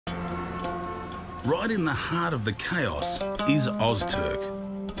Right in the heart of the chaos is OZ TURK,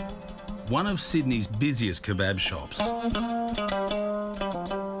 one of Sydney's busiest kebab shops.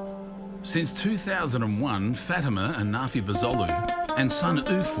 Since 2001, Fatima and Nafi and son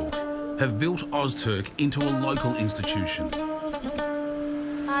Ufuk have built OZ TURK into a local institution.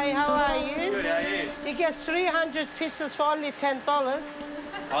 Hi, how are you? Good, how are you? You get 300 pizzas for only $10.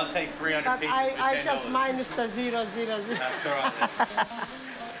 I'll take 300 but pizzas for $10. I just minus the 000. That's all right.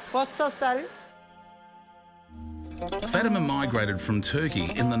 What's the salary? Fatima migrated from Turkey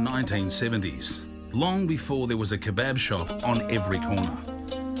in the 1970s, long before there was a kebab shop on every corner.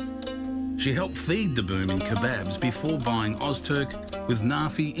 She helped feed the boom in kebabs before buying OZ TURK with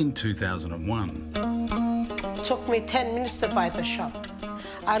Nafi in 2001. It took me 10 minutes to buy the shop.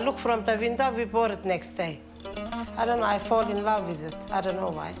 I looked from the window, we bought it next day. I don't know, I fall in love with it. I don't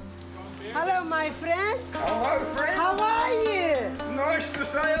know why. Hello, my friend. Hello, friend. How are you? Nice to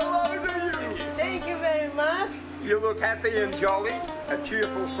say hello to you. Thank you very much. You look happy and jolly, a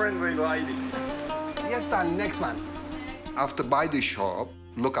cheerful, friendly lady. Yes, darling, next one. After buy the shop,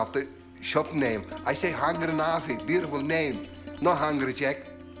 look after shop name. I say Hungry Nafi, beautiful name. No Hungry Jack,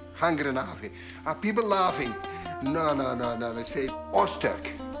 Hungry Nafi. Are people laughing? No. I say OZ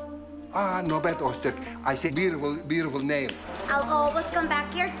TURK. No bad OZ TURK. I say beautiful name. I'll always come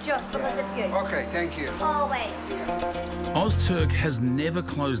back here just because of you. Okay, thank you. Always. OZ TURK has never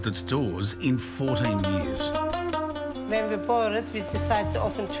closed its doors in 14 years. When we bought it, we decided to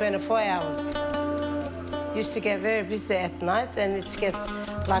open 24 hours. Used to get very busy at night, and it gets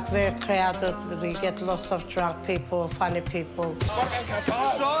like very crowded. We get lots of drunk people, funny people.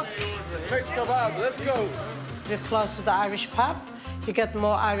 Mixed kebab, let's go. We're close to the Irish pub. You get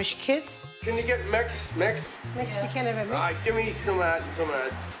more Irish kids. Can you get mixed? Mexican have a mix. All right, give me some of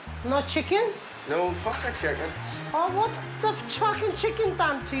that. No chicken? No, fuck the chicken. Oh, what's the fucking chicken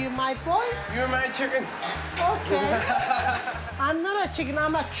done to you, my boy? You're my chicken. Okay. I'm not a chicken,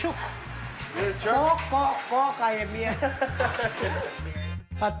 I'm a chook. You're a chook? Gawk, I am here.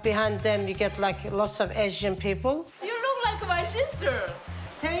 But behind them, you get like lots of Asian people. You look like my sister.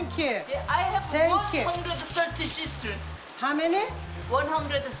 Thank you. Yeah, I have Thank 130 sisters. How many?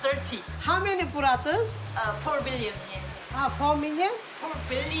 130. How many brothers? 4 billion, yes. 4 million? 4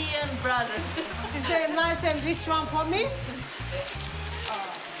 billion brothers. Is there a nice and rich one for me?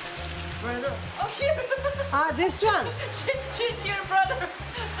 Brother. Oh, here. This one? She's your brother.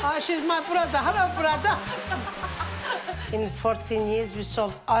 She's my brother. Hello, brother. In 14 years, we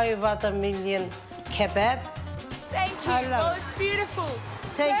sold over 1 million kebab. Thank you. Oh, it's beautiful.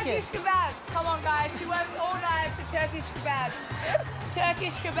 Thank Turkish kebabs. Come on, guys. She works all night for Turkish kebabs.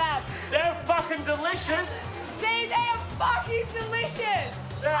 Turkish kebabs. They're fucking delicious. See, they are fucking delicious.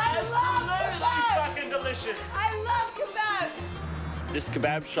 They're I love absolutely kebabs. fucking delicious. I love kebabs. This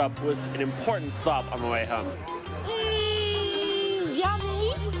kebab shop was an important stop on my way home.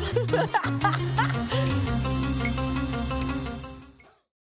 Yummy.